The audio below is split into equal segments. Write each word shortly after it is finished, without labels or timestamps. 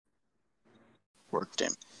Worked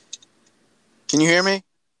him. Can you hear me?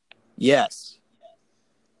 Yes.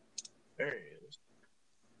 There he is.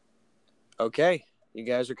 Okay. You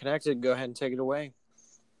guys are connected. Go ahead and take it away.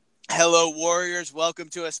 Hello, Warriors. Welcome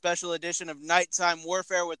to a special edition of Nighttime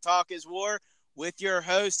Warfare with Talk is War with your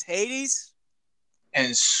host, Hades.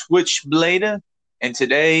 And Switchblader. And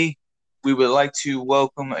today we would like to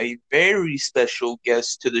welcome a very special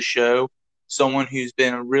guest to the show. Someone who's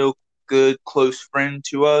been a real good, close friend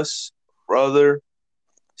to us, brother.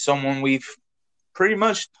 Someone we've pretty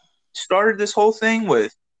much started this whole thing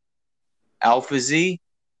with. Alpha Z,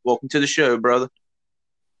 welcome to the show, brother.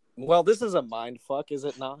 Well, this is a mind fuck, is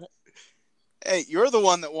it not? Hey, you're the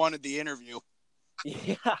one that wanted the interview.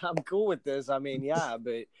 Yeah, I'm cool with this. I mean, yeah,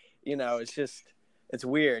 but, it's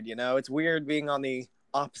weird, It's weird being on the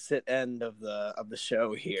opposite end of the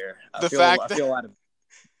show here. I feel out of...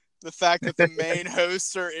 The fact that the main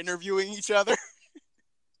hosts are interviewing each other.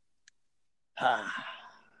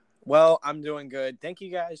 Well, I'm doing good. Thank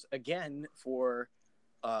you guys again for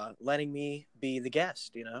letting me be the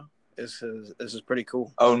guest, This is pretty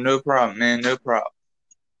cool. Oh, no problem, man. No problem.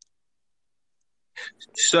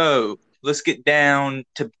 So, let's get down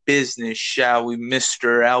to business, shall we,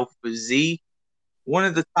 Mr. Alpha Z? One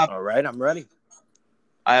of the top... All right, I'm ready.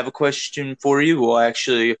 I have a question for you. Well,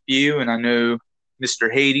 actually, a few, and I know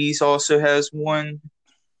Mr. Hades also has one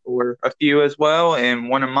or a few as well. And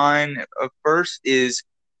one of mine first is,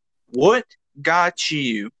 what got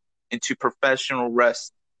you into professional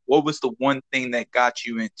wrestling? What was the one thing that got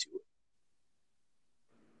you into it?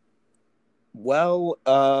 Well,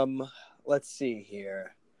 let's see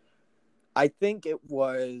here. I think it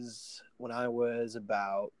was when I was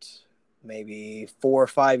about maybe 4 or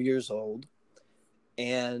 5 years old.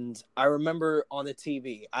 And I remember on the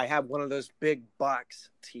TV, I had one of those big box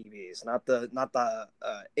TVs, not the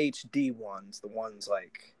HD ones, the ones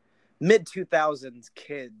like mid 2000s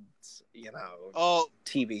kids,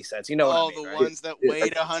 TV sets. You know what I mean, the right? ones that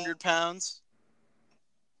weighed 100 pounds.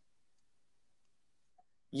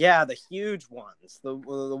 Yeah, the huge ones, the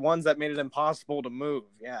ones that made it impossible to move.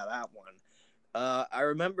 Yeah, that one. I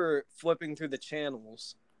remember flipping through the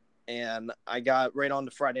channels, and I got right on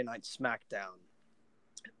to Friday Night SmackDown.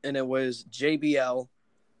 And it was JBL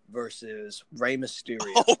versus Rey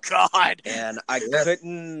Mysterio. Oh God! And I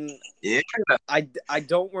couldn't. Yeah. I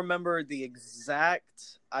don't remember the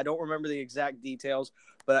exact. I don't remember the exact details,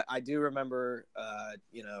 but I do remember,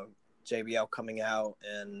 JBL coming out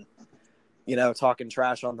and, talking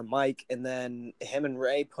trash on the mic, and then him and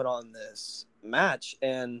Rey put on this match.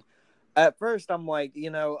 And at first, I'm like,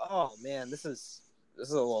 oh man, this is a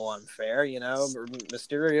little unfair,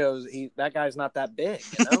 Mysterio's that guy's not that big,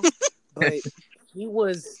 but he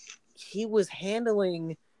was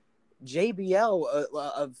handling JBL,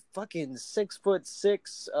 a fucking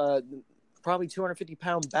 6'6", probably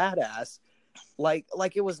 250-pound badass, like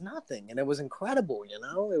it was nothing, and it was incredible,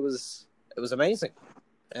 it was amazing,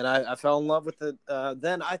 and I fell in love with it.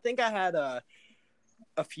 Then I think I had a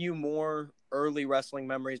few more early wrestling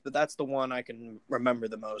memories, but that's the one I can remember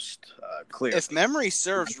the most clearly. If memory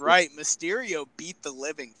serves right, Mysterio beat the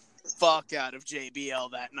living fuck out of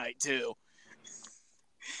JBL that night too.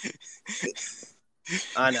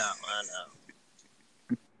 I know.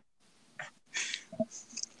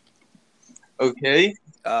 Okay.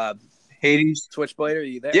 Hades. Switchblade, are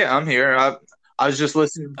you there? Yeah, I'm here. I was just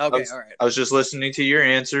listening. Okay, all right. I was just listening to your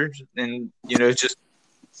answers and, just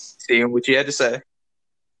seeing what you had to say.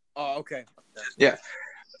 Oh, okay. Yeah.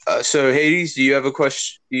 So Hades, do you have a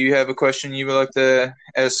question? Do you have a question you would like to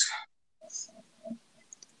ask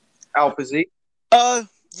Alpha Z?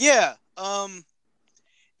 Yeah.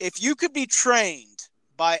 If you could be trained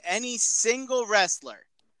by any single wrestler,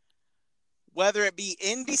 whether it be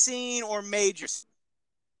indie scene or major.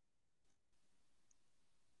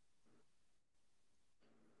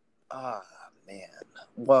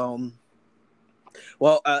 Man.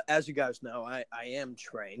 Well, as you guys know, I am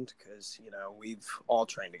trained because, we've all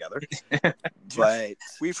trained together. But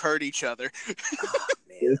we've heard each other.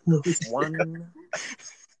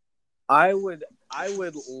 I would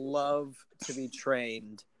love to be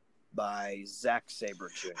trained by Zack Sabre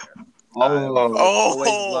Jr. I've always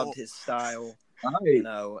loved his style,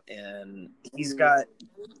 and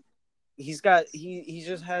he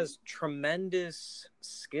just has tremendous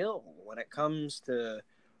skill when it comes to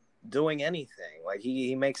doing anything. Like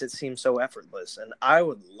he makes it seem so effortless, and I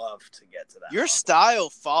would love to get to that. Your style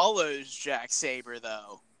follows Zack Sabre,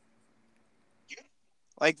 though.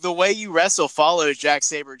 Like the way you wrestle follows Zack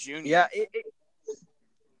Sabre Jr. Yeah,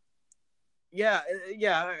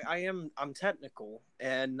 I am. I'm technical,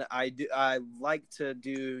 and I like to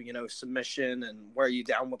do submission and wear you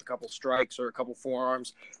down with a couple strikes or a couple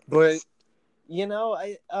forearms. But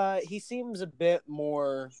he seems a bit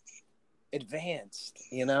more advanced,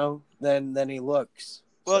 than he looks.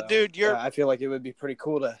 Well, So, dude, I feel like it would be pretty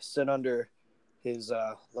cool to sit under his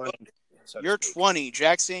learning. You're 20.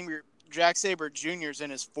 Jack Sabre Jr.'s in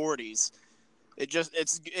his 40s. It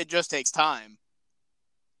just takes time.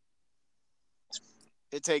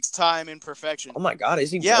 It takes time and perfection. Oh my God,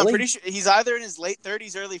 is he? Yeah, really? I'm pretty sure he's either in his late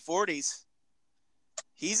 30s, early 40s.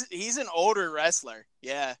 He's an older wrestler.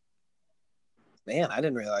 Yeah. Man, I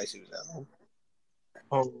didn't realize he was that old.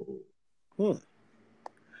 Oh.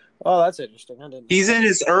 Oh, that's interesting. I didn't. He's in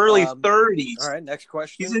his early 30s. All right, next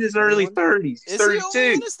question. He's in his early 30s. He's Is 32. he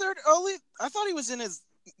only in his early? I thought he was in his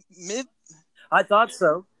mid. I thought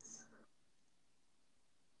so.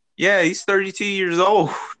 Yeah, he's 32 years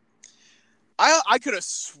old. I could have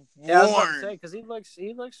sworn. Yeah, I was about to say because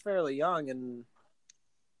he looks fairly young and.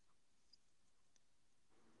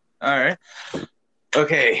 All right.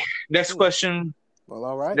 Okay. Next question. Well,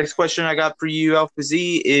 all right. Next question I got for you, Alpha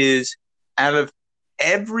Z, is out of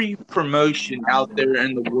every promotion out there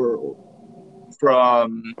in the world,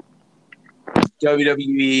 from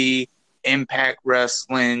WWE, Impact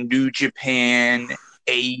Wrestling, New Japan,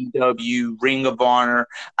 AEW, Ring of Honor,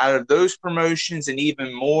 out of those promotions and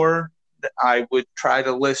even more that I would try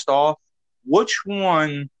to list off, which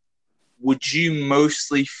one would you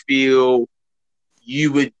mostly feel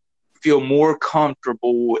you would feel more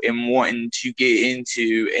comfortable in wanting to get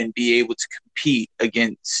into and be able to compete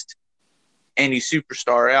against any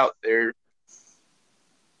superstar out there?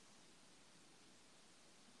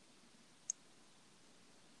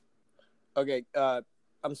 Okay,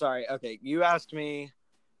 I'm sorry. Okay, you asked me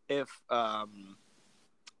if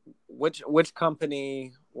which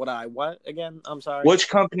company would I what again? I'm sorry. Which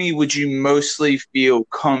company would you mostly feel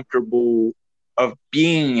comfortable of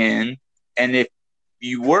being in, and if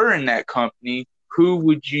you were in that company, who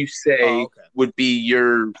would you say would be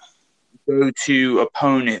your go-to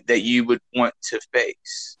opponent that you would want to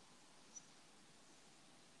face?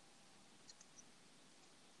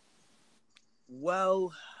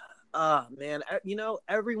 Well, man,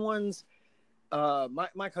 everyone's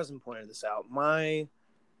my cousin pointed this out.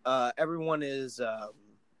 Everyone is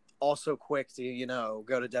also quick to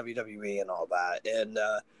go to WWE and all that, and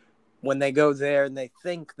when they go there and they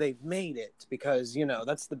think they've made it because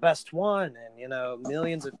that's the best one, and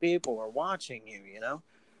millions of people are watching you,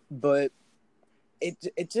 but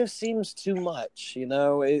it just seems too much,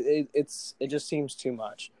 it just seems too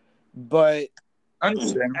much. But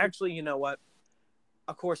actually, you know what?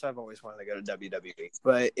 Of course, I've always wanted to go to WWE,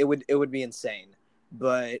 but it would be insane.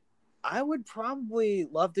 But I would probably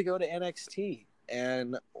love to go to NXT.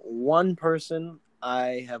 And one person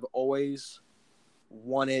I have always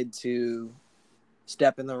wanted to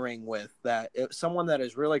step in the ring with, someone that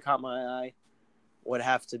has really caught my eye, would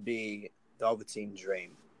have to be Velveteen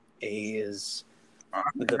Dream. He is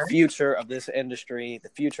the future of this industry, the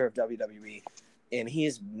future of WWE, and he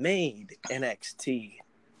has made NXT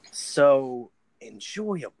so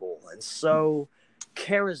enjoyable and so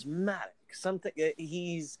charismatic.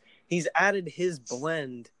 He's added his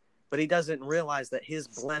blend, but he doesn't realize that his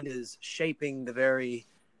blend is shaping the very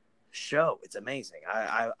show. It's amazing.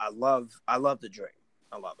 I love the Dream.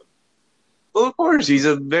 I love him. Well, of course, he's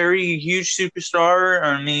a very huge superstar.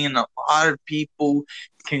 I mean, a lot of people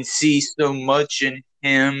can see so much in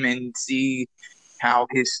him and see how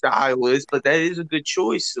his style is, but that is a good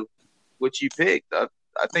choice of what you picked. I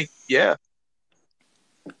think, yeah.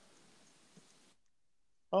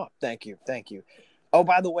 Oh, thank you. Oh,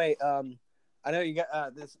 by the way, I know you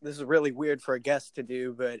got this is really weird for a guest to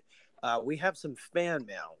do, but we have some fan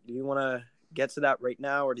mail. Do you want to get to that right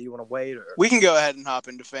now, or do you want to wait? Or we can go ahead and hop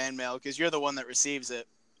into fan mail because you're the one that receives it.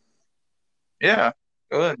 Yeah,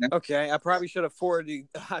 go ahead. Okay, I probably should have forwarded.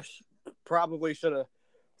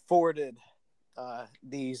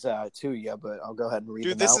 These to you, but I'll go ahead and read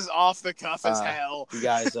them out. Dude, this is off the cuff as hell. You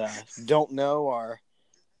guys don't know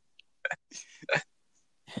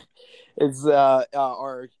it's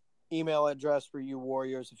our email address for you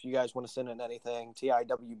warriors if you guys want to send in anything,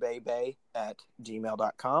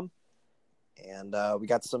 tiwbaybay@gmail.com. And we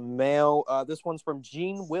got some mail. This one's from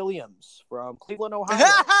Gene Williams from Cleveland, Ohio.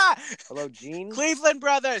 Hello, Gene. Cleveland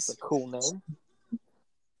Brothers. That's a cool name.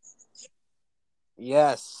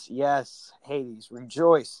 Yes. Hades,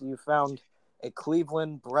 rejoice. You found a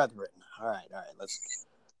Cleveland brethren. All right. Let's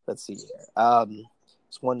see here.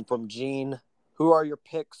 This one from Gene. Who are your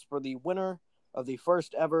picks for the winner of the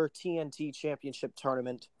first ever TNT Championship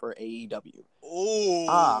tournament for AEW?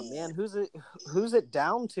 Oh. Man, who's it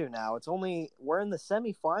down to now? We're in the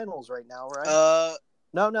semifinals right now, right?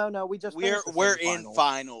 No. We just finished the we're in semifinals.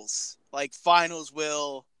 finals. Like finals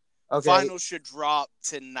Okay. finals should drop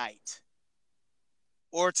tonight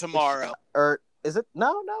or tomorrow. Or is it?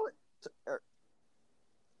 No.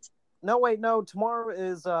 No, wait, no.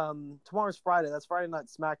 Tomorrow's Friday. That's Friday Night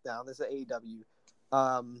SmackDown. This is AEW.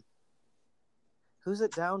 Who's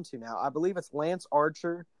it down to now? I believe it's Lance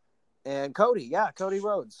Archer and Cody. Yeah, Cody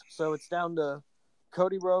Rhodes. So it's down to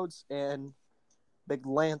Cody Rhodes and big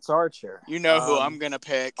Lance Archer. You know who I'm gonna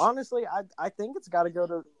pick. Honestly, I think it's got to go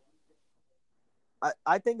to.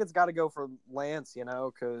 I think it's got to go for Lance.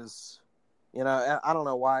 Because I don't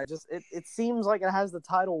know why. It seems like it has the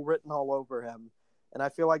title written all over him. And I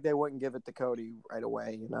feel like they wouldn't give it to Cody right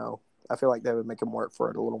away, I feel like they would make him work for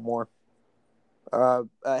it a little more.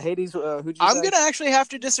 Hades, who'd you I'm say? going to actually have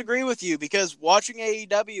to disagree with you because watching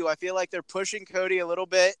AEW, I feel like they're pushing Cody a little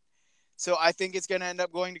bit. So I think it's going to end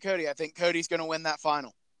up going to Cody. I think Cody's going to win that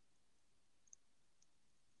final.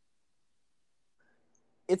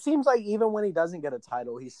 It seems like even when he doesn't get a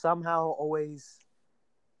title, he's somehow always,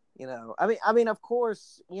 I mean, of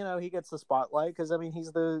course, he gets the spotlight because,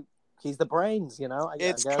 he's the brains, It's I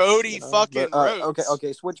guess, Cody fucking Rhodes.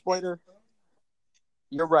 Okay, Switchblader.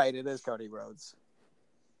 You're right. It is Cody Rhodes.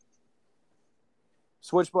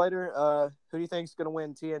 Switchblader, who do you think is going to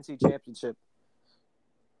win TNT Championship?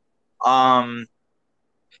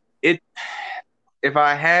 If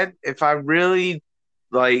I really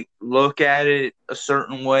look at it a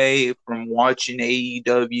certain way from watching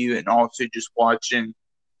AEW and also just watching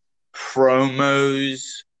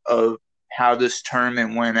promos of how this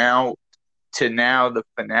tournament went out to now the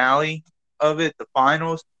finale of it, the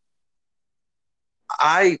finals,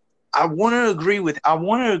 I want to agree with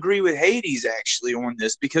Hades actually on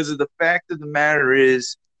this because of the fact of the matter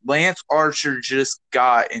is Lance Archer just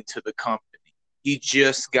got into the company. He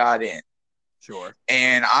just got in. Sure.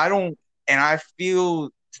 And I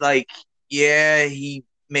feel like, yeah, he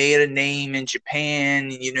made a name in Japan.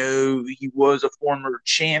 He was a former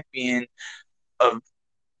champion of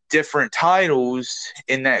different titles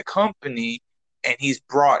in that company, and he's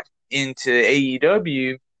brought into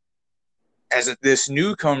AEW as this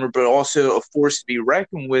newcomer, but also a force to be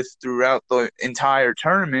reckoned with throughout the entire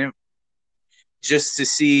tournament, just to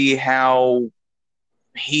see how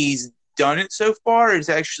he's done it so far is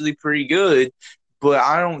actually pretty good. But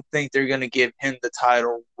I don't think they're going to give him the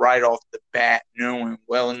title right off the bat, knowing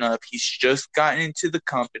well enough he's just gotten into the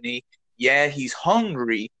company. Yeah, he's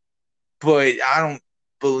hungry, but I don't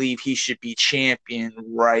believe he should be champion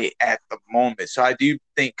right at the moment. So I do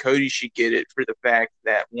think Cody should get it for the fact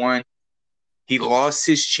that, one, he lost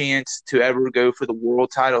his chance to ever go for the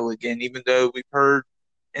world title again, even though we've heard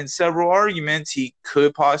in several arguments he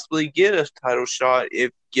could possibly get a title shot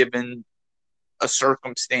if given a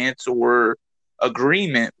circumstance or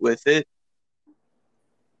agreement with it.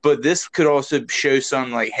 But this could also show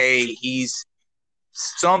some hey, he's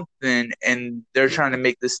something, and they're trying to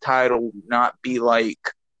make this title not be like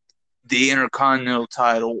the Intercontinental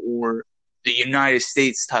title or the United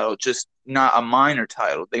States title, just not a minor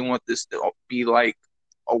title. They want this to be like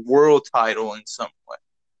a world title in some way.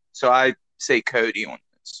 So I say Cody on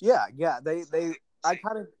this. Yeah. I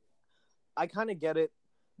kind of get it.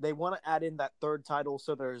 They want to add in that third title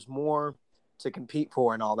so there's more to compete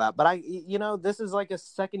for and all that. But this is like a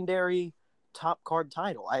secondary top card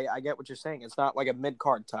title. I get what you're saying. It's not like a mid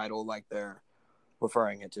card title like they're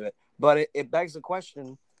referring it to it. But it begs the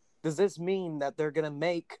question, does this mean that they're going to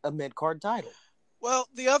make a mid card title? Well,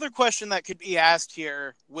 the other question that could be asked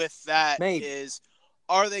here with that is,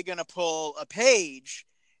 are they going to pull a Page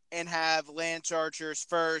and have Lance Archer's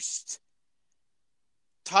first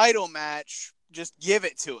title match just give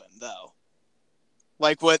it to him, though?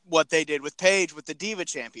 Like what they did with Page with the Diva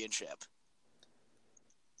Championship.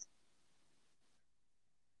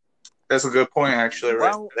 That's a good point, actually,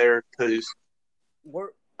 right there, because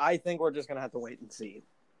I think we're just gonna have to wait and see.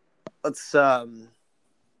 Let's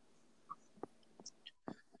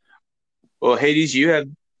Well, Hades, you have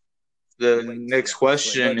the next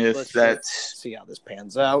question. Let's see how this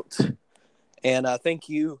pans out. And thank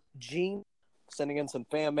you, Gene, sending in some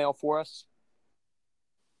fan mail for us.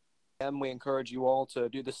 And we encourage you all to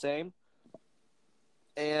do the same.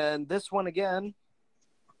 And this one again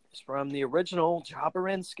is from the original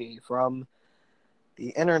Jabarinsky from the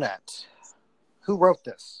internet. Who wrote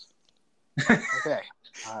this? Okay.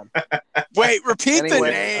 Wait, repeat the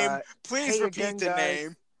name. Please repeat again, the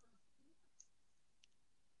guys,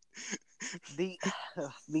 name.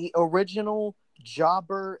 The original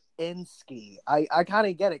Jabarinsky. I kind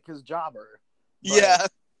of get it because Jobber. But,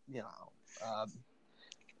 yeah.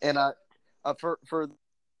 And for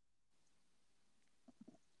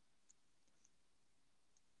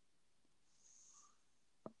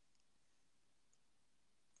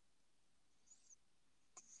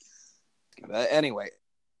anyway,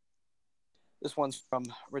 this one's from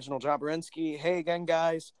Original Jabberensky. Hey again,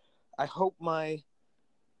 guys. I hope my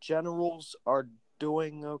generals are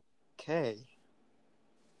doing okay.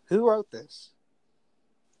 Who wrote this?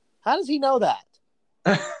 How does he know that?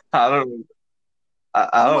 I don't.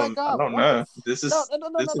 Oh my God! I don't what? know. This is no.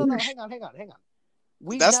 Hang on.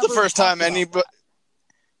 That's the first time anybody.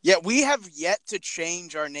 Yeah, we have yet to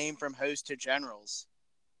change our name from host to generals.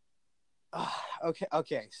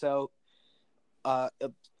 Okay. So, I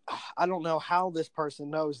don't know how this person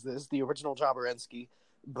knows this, the Original Jabberensky,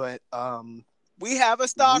 but we have a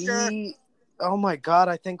stalker. Oh my God,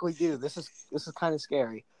 I think we do. This is kind of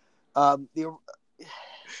scary.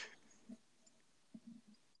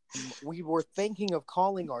 We were thinking of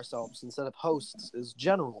calling ourselves, instead of hosts, as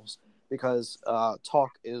generals, because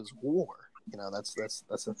talk is war. That's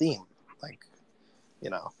the theme.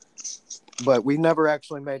 But we never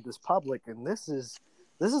actually made this public, and this is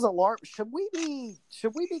alarm. Should we be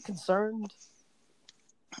concerned?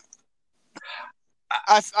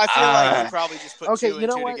 I feel like you probably just put two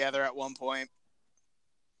and two together at one point.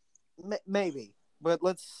 Maybe, but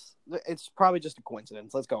it's probably just a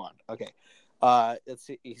coincidence. Let's go on. Okay.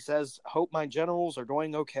 He says, hope my generals are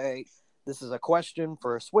doing okay. This is a question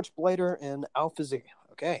for a Switchblader and Alpha Z.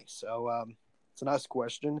 Okay, so it's a nice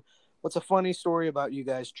question. What's a funny story about you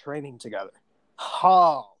guys training together?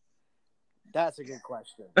 Oh, that's a good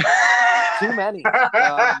question. Too many.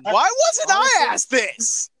 Why wasn't I asked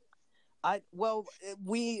this?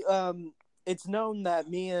 It's known that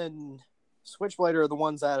me and Switchblader are the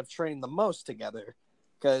ones that have trained the most together,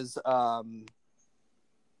 because I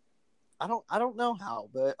don't know how,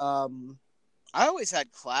 but I always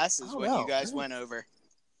had classes when you guys went over.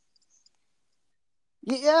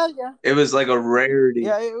 Yeah. It was like a rarity.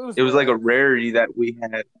 Yeah, it was like a rarity that we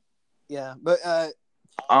had. Yeah, but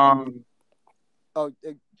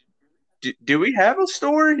do we have a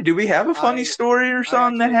story? Do we have a funny story or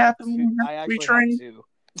something that happened when we trained?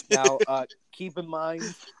 Now, keep in mind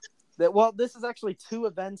that this is actually two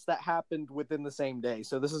events that happened within the same day,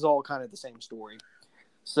 so this is all kind of the same story.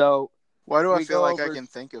 So why do I feel like I can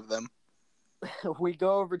think of them? We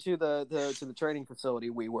go over to the training facility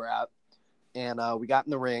we were at, and we got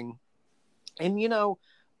in the ring, and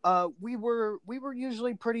we were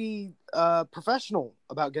usually pretty professional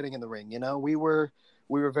about getting in the ring. We were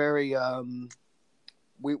very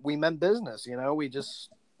we meant business. We just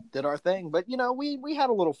did our thing, but we had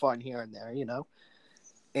a little fun here and there.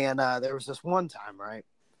 And there was this one time, right?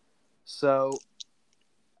 So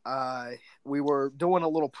we were doing a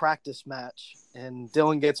little practice match, and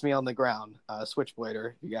Dylan gets me on the ground,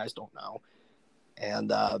 Switchblader, if you guys don't know,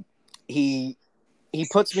 and he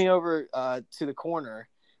puts me over to the corner,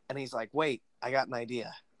 and he's like, "Wait, I got an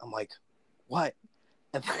idea." I'm like, "What?"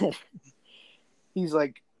 And then he's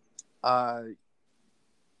like, "Do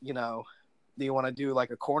you want to do like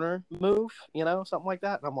a corner move, something like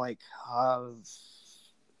that?" And I'm like,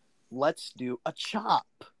 "Let's do a chop."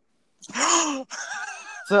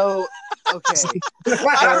 So, okay.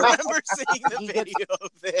 I remember seeing the video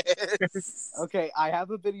of this. Okay, I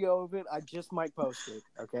have a video of it. I just might post it.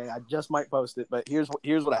 Okay, but here's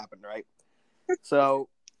what happened, right? So,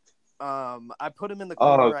 I put him in the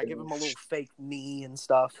corner. I give him a little fake knee and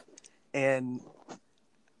stuff. And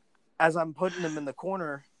as I'm putting him in the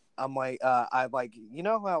corner, I'm like, how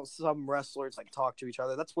some wrestlers talk to each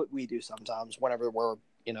other? That's what we do sometimes whenever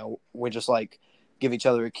we just give each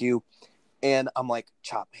other a cue. And I'm like,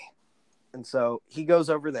 chop me. And so he goes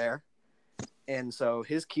over there. And so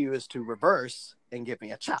his cue is to reverse and give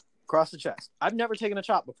me a chop across the chest. I've never taken a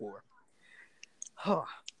chop before.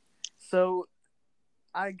 So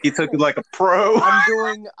he took it like a pro.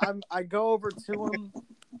 I go over to him,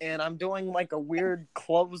 and I'm doing a weird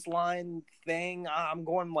clothesline thing. I'm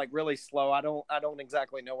going really slow. I don't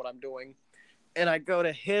exactly know what I'm doing. And I go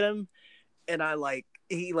to hit him, and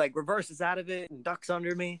he reverses out of it and ducks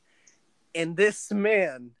under me. And this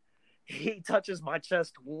man, he touches my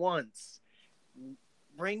chest once,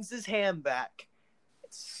 brings his hand back,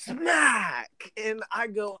 smack, and I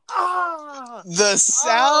go, ah! The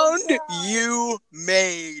sound you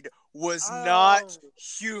made was not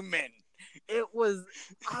human. I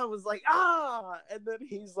was like, ah! And then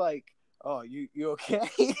he's like, oh, you okay?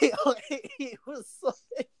 He was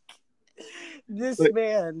like, this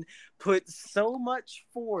man put so much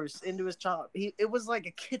force into his chop. It was like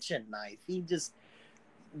a kitchen knife. He just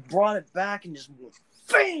brought it back and just went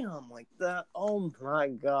bam like that. Oh my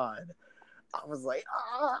God. I was like,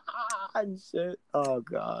 and shit. Oh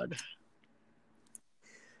god.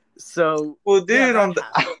 So well, dude,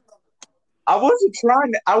 I wasn't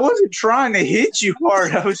trying to hit you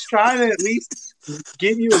hard. I was trying to at least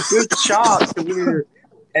give you a good chop to where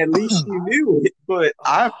at least you knew it. But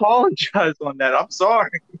I apologize on that. I'm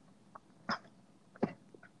sorry.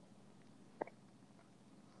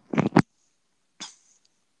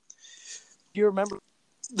 Do you remember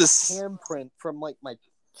this handprint from like my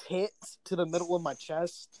tits to the middle of my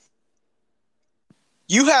chest?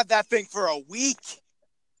 You had that thing for a week.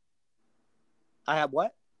 I had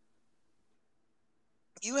what?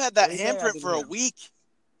 You had that handprint for a week.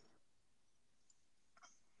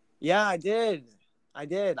 Yeah, I did. I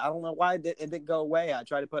don't know why it didn't go away. I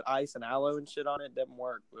tried to put ice and aloe and shit on it. It didn't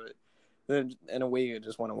work. But then in a week, it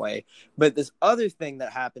just went away. But this other thing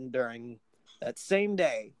that happened during that same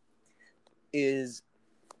day is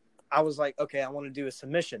I was like, okay, I want to do a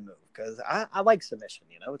submission move because I like submission.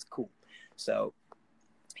 You know, it's cool. So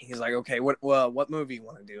he's like, okay, what movie you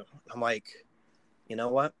want to do? I'm like, you know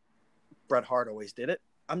what? Bret Hart always did it.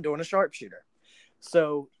 I'm doing a sharpshooter.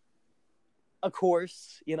 So, of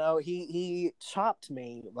course, you know, he chopped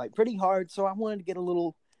me like pretty hard. So I wanted to get a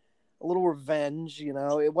little revenge. You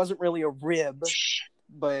know, it wasn't really a rib,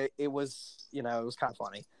 but it was, you know, it was kind of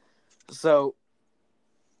funny. So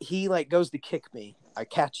he like goes to kick me. I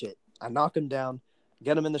catch it. I knock him down,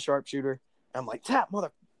 get him in the sharpshooter. I'm like, tap,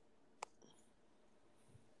 mother.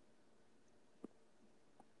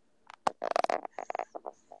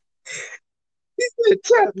 He said,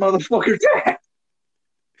 tap, motherfucker, tap.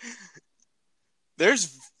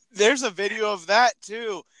 There's a video of that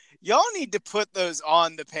too. Y'all need to put those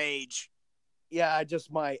on the page. Yeah, I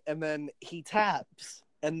just might. And then he taps,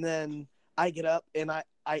 and then I get up and I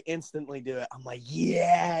instantly do it. I'm like,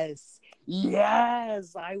 yes,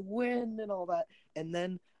 I win and all that. And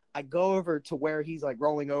then I go over to where he's like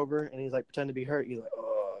rolling over and he's like pretending to be hurt. He's like,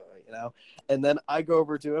 oh, you know. And then I go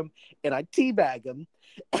over to him and I teabag him,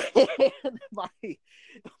 and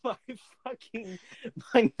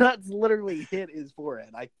my nuts literally hit his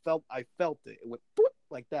forehead. I felt it. It went boop,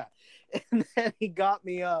 like that. And then he got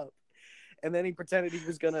me up, and then he pretended he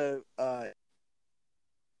was gonna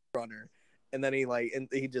runner. And then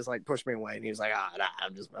he just like pushed me away, and he was like, nah,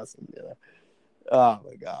 I'm just messing with you. Oh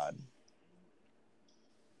my god.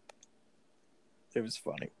 It was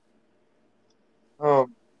funny. Oh.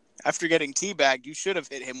 After getting teabagged, you should have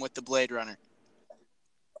hit him with the Blade Runner.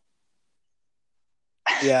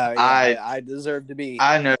 Yeah, I deserve to be.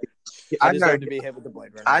 I know. I deserve to be hit with the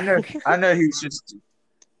Blade Runner.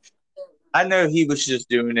 I know he was just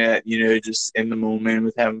doing that, you know, just in the moment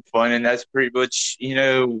with having fun, and that's pretty much, you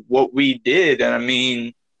know, what we did. And I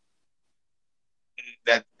mean,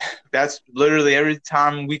 that's literally every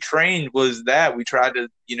time we trained was that we tried to,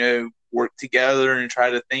 you know, work together and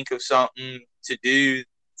try to think of something to do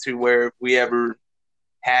to where if we ever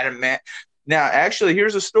had a match. Now, actually,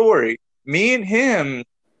 here's a story. Me and him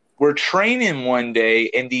were training one day,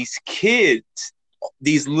 and these kids,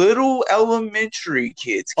 these little elementary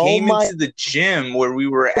kids, came into the gym where we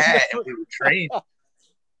were at, and we were training.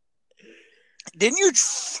 Didn't you?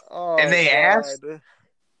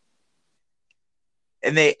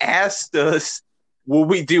 And they asked us, will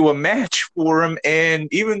we do a match for them? And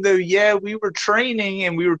even though, yeah, we were training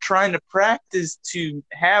and we were trying to practice to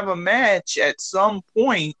have a match at some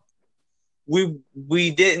point,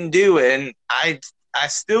 we didn't do it. And I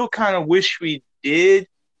still kind of wish we did,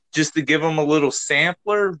 just to give them a little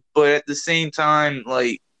sampler. But at the same time,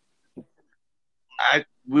 like,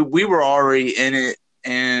 we were already in it,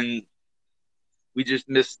 and we just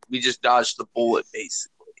dodged the bullet,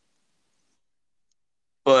 basically.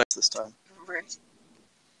 But this time.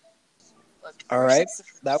 All right,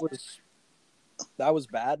 that was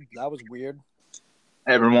bad. That was weird.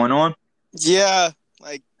 Everyone on? Yeah,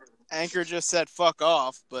 like Anchor just said fuck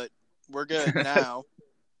off, but we're good now.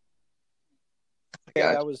 Okay,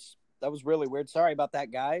 that was really weird. Sorry about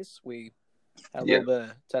that, guys. We had a little bit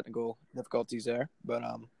of technical difficulties there, but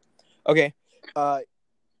okay.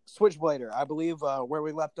 Switchblader, I believe where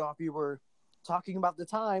we left off, you were talking about the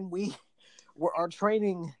time our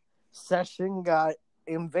training session got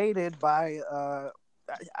invaded by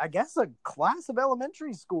I guess a class of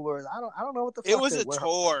elementary schoolers. I don't know what the fuck it was a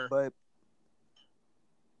tour, but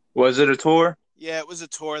was it a tour? Yeah, it was a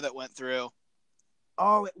tour that went through.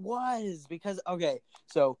 Oh, it was because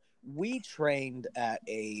so we trained at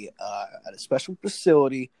a special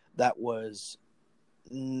facility that was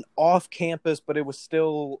off campus, but it was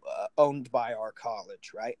still owned by our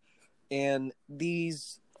college, right? And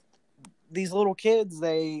these little kids,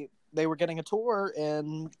 they were getting a tour,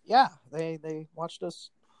 and yeah, they watched us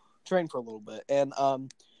train for a little bit. And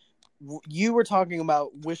you were talking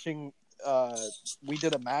about wishing we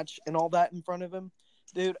did a match and all that in front of him.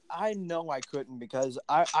 Dude, I know I couldn't because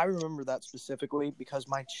I remember that specifically because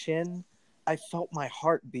my chin, I felt my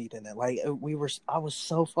heart beat in it. Like I was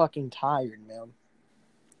so fucking tired, man.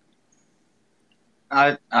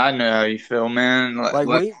 I know how you feel, man. We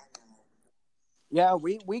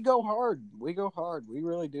go hard. We go hard. We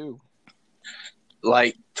really do.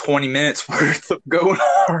 Like 20 minutes worth of going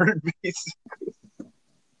hard.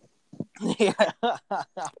 Yeah.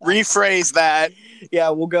 Rephrase that. Yeah,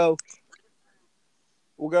 we'll go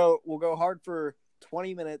hard for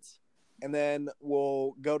 20 minutes and then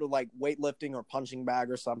we'll go to like weightlifting or punching bag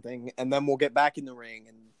or something and then we'll get back in the ring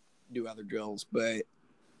and do other drills. But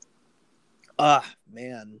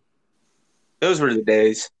man. Those were the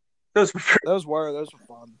days. Those were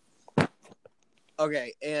fun.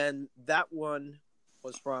 Okay, and that one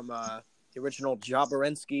was from the original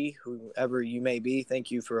Jaborensky, whoever you may be.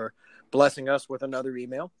 Thank you for blessing us with another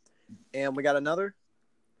email. And we got another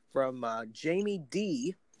from Jamie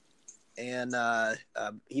D. And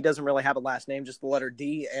he doesn't really have a last name, just the letter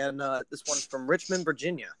D. And this one's from Richmond,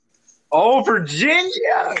 Virginia. Oh,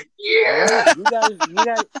 Virginia! Yeah!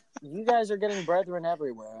 You guys are getting brethren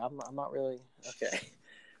everywhere. I'm not really... Okay.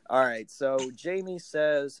 All right, so Jamie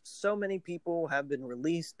says, so many people have been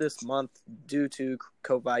released this month due to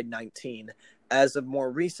COVID-19. As of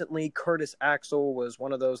more recently, Curtis Axel was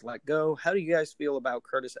one of those let go. How do you guys feel about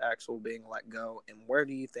Curtis Axel being let go, and where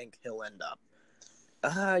do you think he'll end up?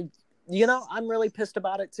 I'm really pissed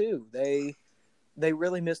about it, too. They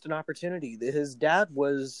really missed an opportunity. His dad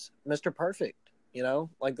was Mr. Perfect,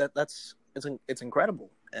 like it's incredible.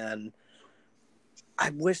 And I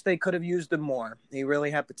wish they could have used him more. He really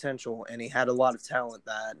had potential, and he had a lot of talent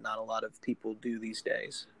that not a lot of people do these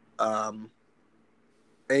days.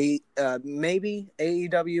 Maybe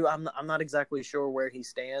AEW. I'm not exactly sure where he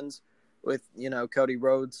stands with Cody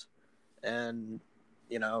Rhodes and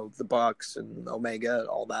the Bucks and Omega and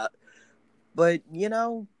all that. But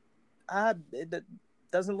it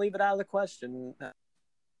doesn't leave it out of the question.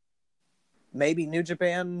 Maybe New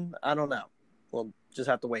Japan. I don't know. We'll just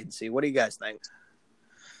have to wait and see. What do you guys think?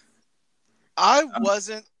 I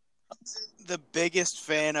wasn't the biggest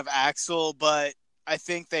fan of Axel, but I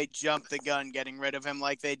think they jumped the gun getting rid of him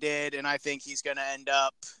like they did, and I think he's going to end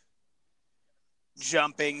up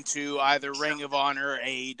jumping to either Ring of Honor or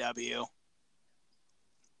AEW.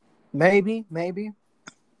 Maybe.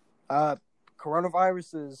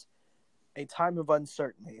 Coronavirus is a time of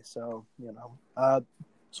uncertainty, so,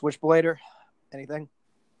 Switchblader, anything?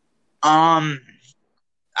 I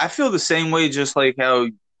feel the same way, just like how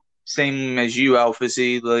same as you, Alpha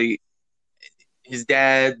Z. Like, his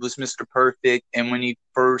dad was Mr. Perfect, and when he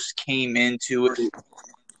first came into it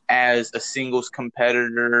as a singles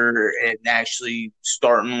competitor and actually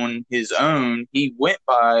starting on his own, he went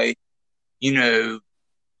by,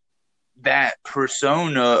 that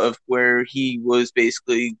persona of where he was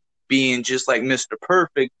basically being just like Mr.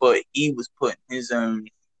 Perfect, but he was putting his own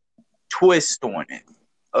twist on it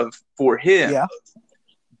for him. Yeah.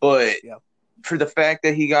 But for the fact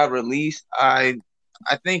that he got released, I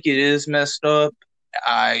think it is messed up.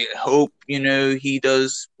 I hope, he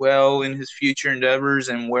does well in his future endeavors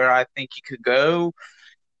and where I think he could go.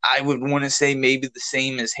 I would want to say maybe the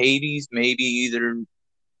same as Hades, maybe either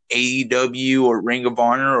AEW or Ring of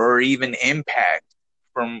Honor or even Impact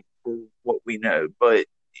from what we know. But,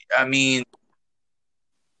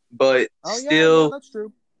 still, that's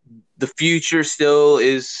true. The future still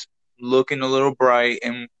is looking a little bright,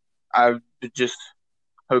 and I just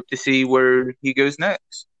hope to see where he goes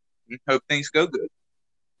next and hope things go good.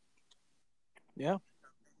 Yeah.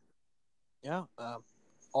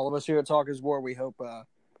 All of us here at Talkers War, we hope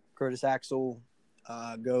Curtis Axel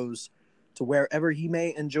goes to wherever he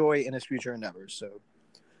may enjoy in his future endeavors. So,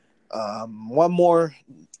 one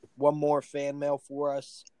more fan mail for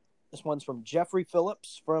us. This one's from Jeffrey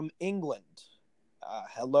Phillips from England.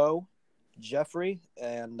 Hello, Jeffrey,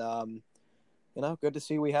 and good to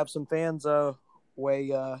see we have some fans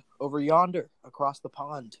way over yonder across the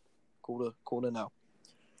pond. Cool to know.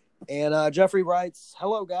 And Jeffrey writes,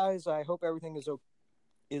 "Hello guys, I hope everything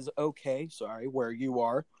is okay. Sorry, where you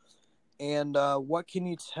are. And what can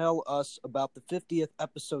you tell us about the 50th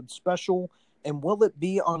episode special? And will it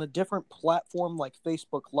be on a different platform like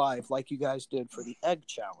Facebook Live, like you guys did for the Egg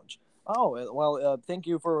Challenge?" Oh, well, thank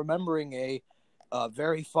you for remembering a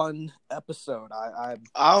very fun episode. I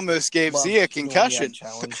almost gave Zia a concussion.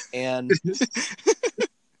 Challenge, and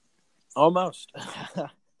almost.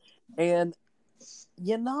 And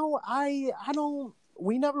I don't.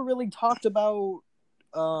 We never really talked about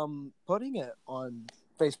putting it on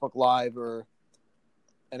Facebook Live or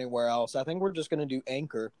anywhere else. I think we're just going to do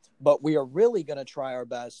Anchor, but we are really going to try our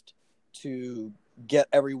best to get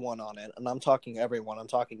everyone on it. And I'm talking everyone. I'm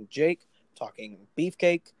talking Jake, talking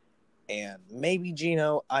Beefcake, and maybe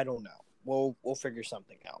Gino. I don't know. We'll figure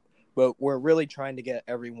something out. But we're really trying to get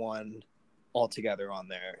everyone all together on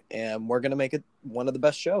there, and we're going to make it one of the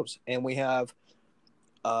best shows. And we have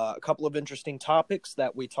a couple of interesting topics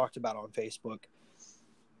that we talked about on Facebook,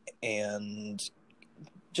 and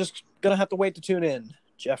just going to have to wait to tune in,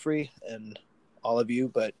 Jeffrey and all of you,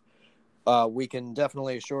 but we can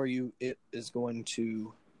definitely assure you it is going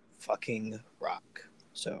to fucking rock.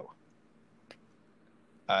 So,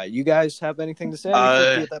 you guys have anything to say?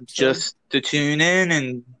 Just to tune in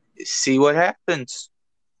and see what happens.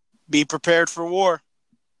 Be prepared for war.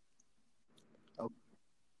 Oh,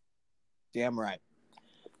 damn right.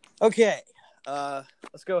 Okay,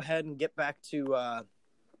 let's go ahead and get back to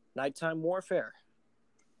nighttime warfare.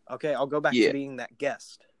 Okay, I'll go back to being that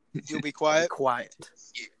guest. You'll be quiet? Quiet.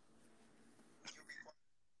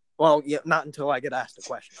 Well, yeah, not until I get asked a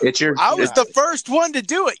question. I was the first one to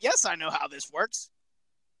do it. Yes, I know how this works.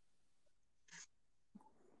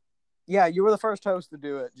 Yeah, you were the first host to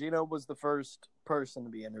do it. Gino was the first person to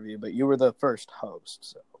be interviewed, but you were the first host.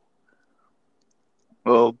 So,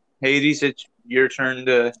 well, Hades, it's your turn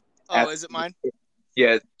to. Oh, is it mine?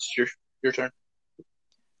 Yeah, it's your turn.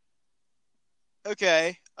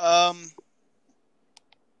 Okay.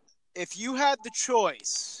 If you had the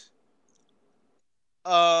choice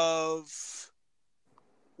of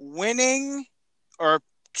winning or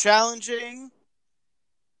challenging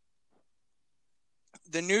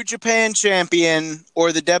the New Japan champion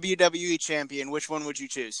or the WWE champion, which one would you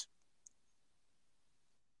choose?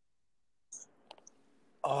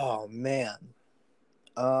 Oh, man.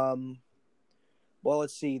 Well,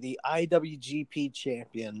 let's see. The IWGP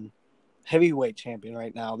champion, heavyweight champion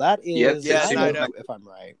right now. That is Naito, if I'm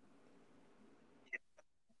right.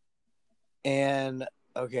 And,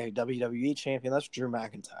 okay, WWE champion, that's Drew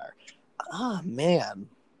McIntyre. Ah, man.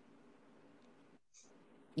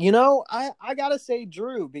 You know, I gotta say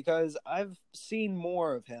Drew, because I've seen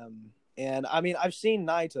more of him. And, I mean, I've seen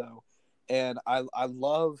Naito, and I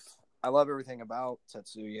love everything about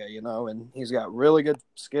Tetsuya, you know, and he's got really good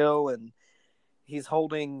skill, and he's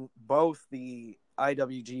holding both the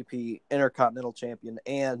IWGP Intercontinental Champion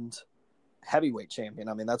and Heavyweight Champion.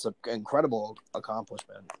 I mean, that's an incredible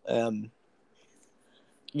accomplishment.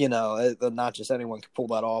 You know, not just anyone can pull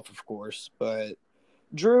that off, of course, but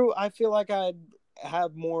Drew, I feel like I'd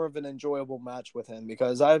have more of an enjoyable match with him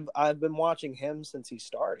because I've been watching him since he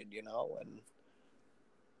started, you know, and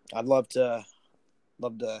I'd love to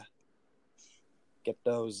get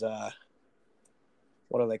those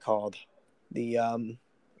what are they called? The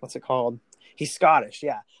what's it called? He's Scottish,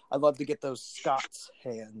 yeah. I'd love to get those Scots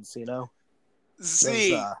hands, you know.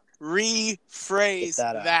 Rephrase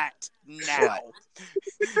that now.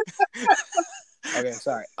 Okay,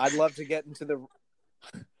 sorry. I'd love to get into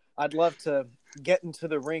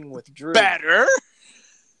the ring with Drew. Better.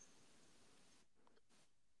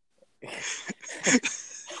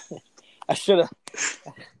 I should have.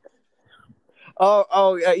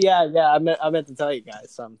 Oh, yeah. I meant to tell you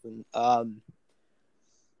guys something. I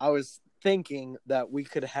was thinking that we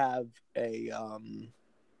could have a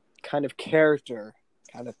kind of character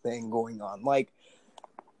kind of thing going on. Like,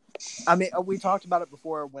 I mean, we talked about it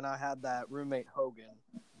before when I had that roommate Hogan,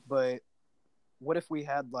 but what if we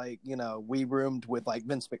had, like, you know, we roomed with, like,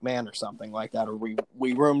 Vince McMahon or something like that, or we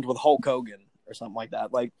roomed with Hulk Hogan or something like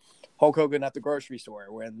that, like Hulk Hogan at the grocery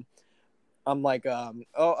store when I'm like,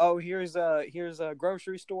 here's a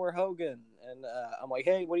grocery store Hogan, and I'm like,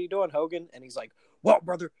 hey, what are you doing, Hogan? And he's like, well,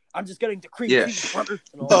 brother, I'm just getting the cream cheese, brother.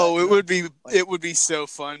 Oh, it would be so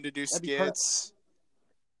fun to do skits.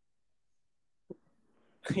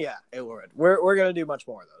 Yeah, it would. We're gonna do much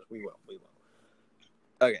more of those. We will.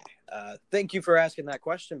 Okay. Thank you for asking that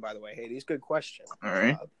question, by the way, Hades. Good question. All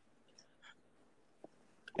right.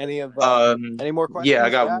 Any more questions? Yeah,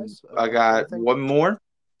 guys? I got one more,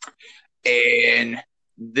 and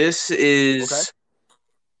this is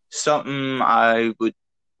something I would.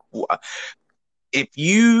 If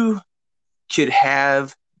you could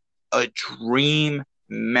have a dream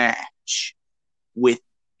match with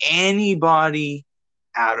anybody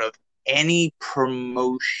out of any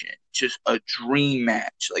promotion, just a dream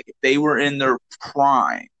match, like if they were in their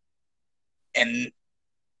prime and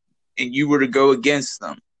you were to go against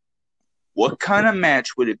them, what kind of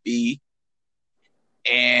match would it be,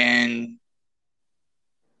 and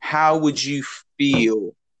how would you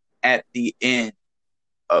feel at the end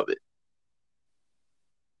of it?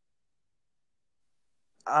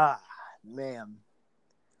 Ah, man.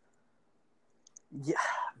 Yeah,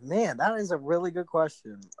 man, that is a really good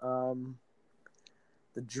question.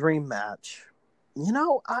 The dream match.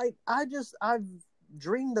 I've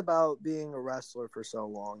dreamed about being a wrestler for so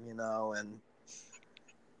long, and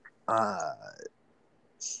uh,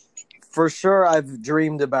 for sure I've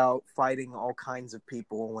dreamed about fighting all kinds of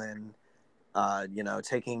people and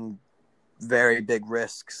taking very big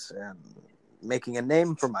risks and making a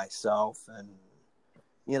name for myself and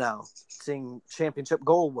seeing championship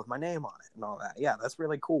gold with my name on it and all that. Yeah, that's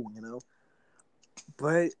really cool,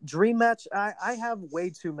 But dream match, I have way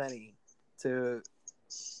too many to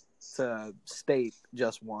state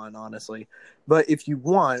just one, honestly. But if you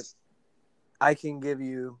want, I can give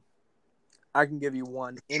you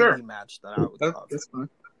one indie match that I would love. That's fine.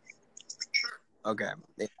 Okay,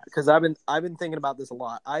 because I've been thinking about this a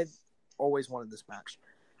lot. I've always wanted this match.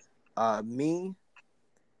 Me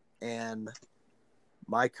and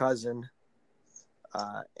my cousin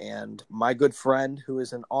and my good friend, who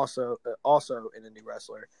is also an indie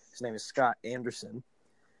wrestler. His name is Scott Anderson.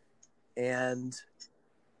 And,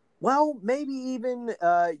 well, maybe even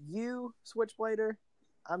you, Switchblader.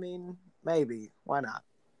 I mean, maybe. Why not?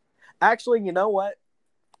 Actually, you know what?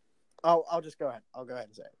 I'll just go ahead. I'll go ahead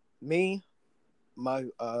and say it. Me, my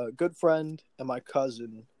good friend, and my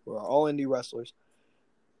cousin, who are all indie wrestlers,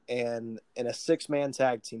 and in a 6-man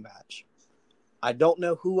tag team match. I don't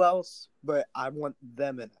know who else, but I want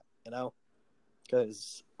them in it,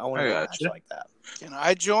 because I want to do a match like that. Can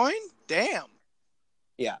I join? Damn.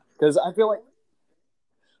 Yeah, because I feel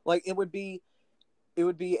like it would be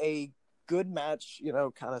a good match,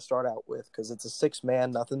 kind of start out with, because it's a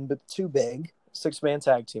 6-man, nothing but too big, 6-man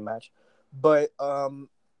tag team match. But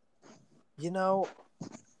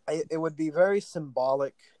it would be very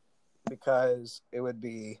symbolic because it would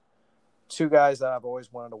be 2 guys that I've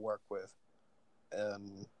always wanted to work with.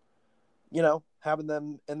 And, having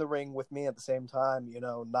them in the ring with me at the same time,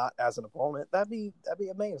 not as an opponent, that'd be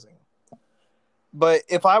amazing. But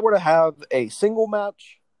if I were to have a single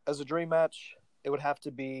match as a dream match, it would have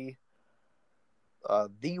to be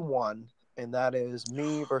the one, and that is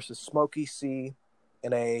me versus Smokey C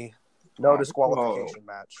in a no disqualification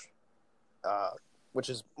match, which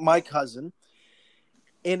is my cousin.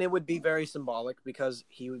 And it would be very symbolic because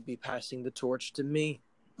he would be passing the torch to me.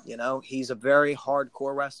 He's a very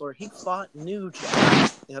hardcore wrestler. He fought New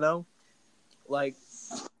Jack, Like,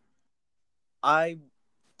 I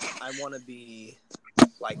want to be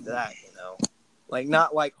like that, Like,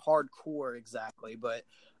 not like hardcore exactly, but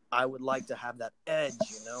I would like to have that edge,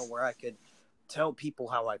 where I could tell people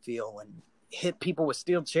how I feel and hit people with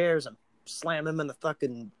steel chairs and slam them in the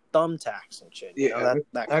fucking thumbtacks and shit. Yeah,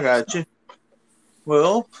 that I got you.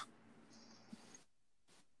 Well,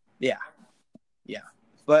 yeah.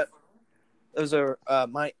 But those are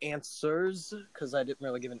my answers, because I didn't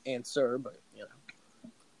really give an answer, but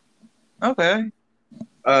Okay.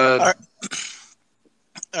 All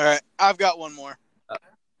right. I've got one more.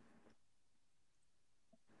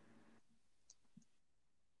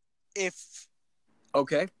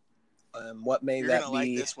 Okay. What may that be?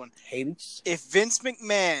 Like this one. Hades? If Vince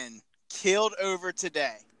McMahon killed over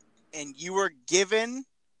today, and you were given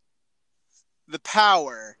the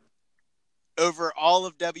power over all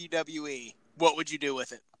of WWE, what would you do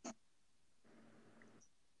with it?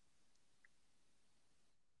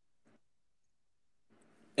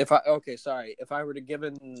 If I were to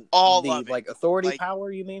given all the of it, authority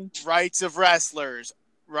power, you mean? Rights of wrestlers,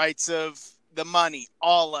 rights of the money,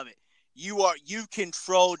 all of it. You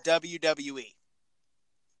control WWE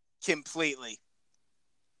completely.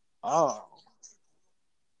 Oh.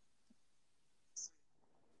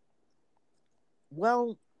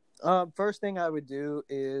 Well, first thing I would do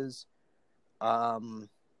is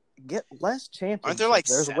get less championships. Aren't there like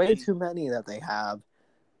There's 7? way too many that they have.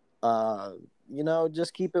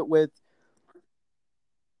 Just keep it with.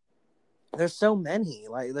 There's so many.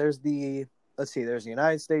 Like, there's the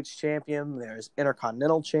United States champion. There's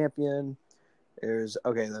Intercontinental champion. There's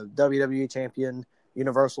the WWE champion,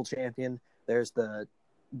 Universal champion. There's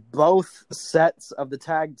both sets of the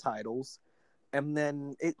tag titles. And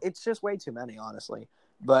then it's just way too many, honestly.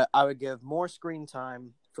 But I would give more screen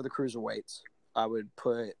time for the cruiserweights. I would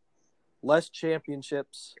put less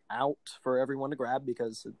championships out for everyone to grab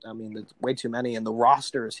because, it's way too many. And the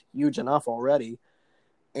roster is huge enough already.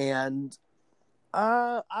 And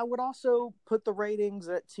I would also put the ratings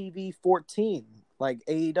at TV 14, like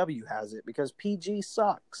AEW has it, because PG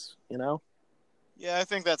sucks, Yeah, I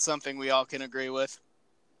think that's something we all can agree with.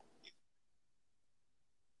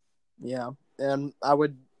 Yeah. And I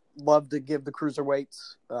would love to give the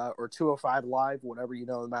cruiserweights or 205 Live, whatever you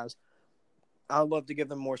know them as. I'd love to give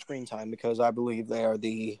them more screen time because I believe they are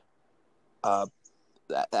the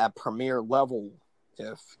at premier level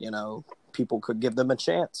if, people could give them a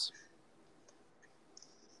chance.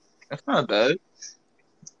 That's not bad.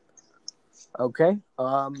 Okay.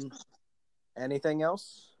 Anything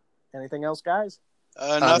else? Anything else, guys?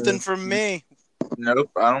 Nothing from me.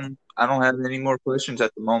 Nope. I don't have any more questions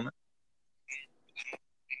at the moment.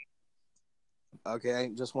 Okay,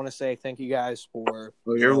 just want to say thank you guys for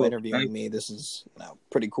interviewing me. This is a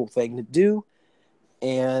pretty cool thing to do,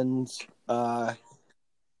 and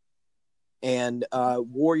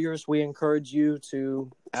Warriors, we encourage you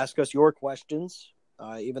to ask us your questions,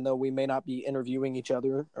 even though we may not be interviewing each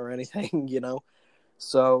other or anything,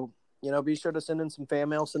 So, be sure to send in some fan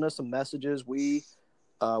mail, send us some messages. We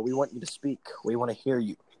want you to speak. We want to hear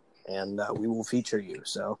you, and we will feature you.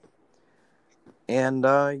 So, and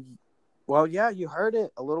well, yeah, you heard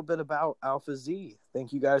it a little bit about Alpha Z.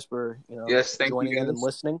 Thank you guys for joining in and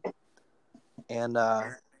listening. And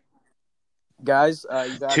guys,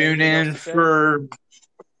 you got tune in for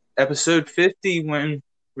episode 50 when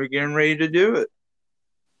we're getting ready to do it.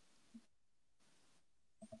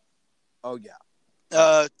 Oh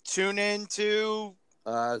yeah. Tune in to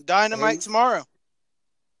Dynamite tomorrow.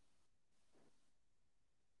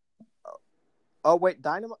 Oh wait,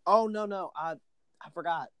 Dynamite. Oh no, I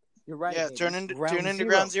forgot. You're right. Yeah, tune into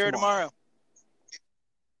Ground Zero tomorrow.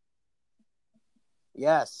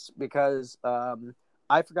 Yes, because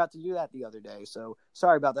I forgot to do that the other day. So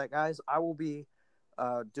sorry about that, guys. I will be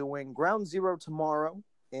doing Ground Zero tomorrow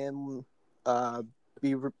and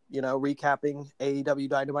be recapping AEW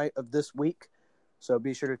Dynamite of this week. So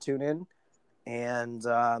be sure to tune in. And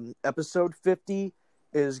episode 50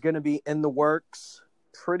 is going to be in the works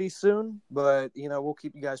pretty soon, but we'll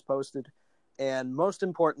keep you guys posted. And most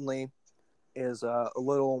importantly is a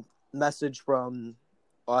little message from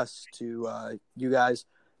us to you guys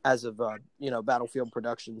as of Battlefield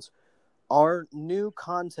Productions. Our new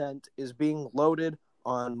content is being loaded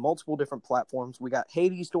on multiple different platforms. We got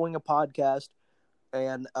Hades doing a podcast,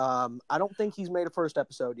 and I don't think he's made a first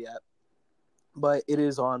episode yet, but it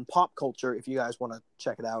is on Pop Culture. If you guys want to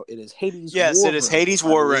check it out, it is Hades. Yes, War it is Room, Hades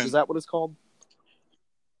War Room. Is that what it's called?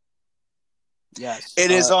 Yes,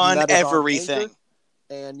 it is on everything.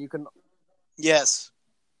 And you can. Yes.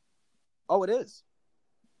 Oh, it is.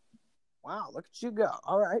 Wow, look at you go.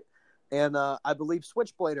 All right. And I believe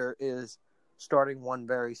Switchblader is starting one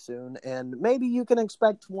very soon. And maybe you can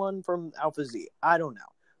expect one from Alpha Z. I don't know.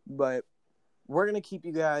 But we're going to keep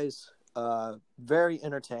you guys very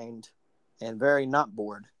entertained and very not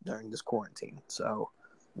bored during this quarantine. So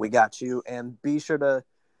we got you. And be sure to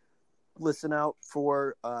listen out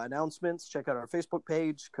for announcements. Check out our Facebook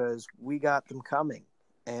page because we got them coming.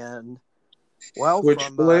 And, well,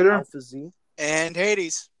 from Alpha Z and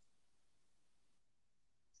Hades.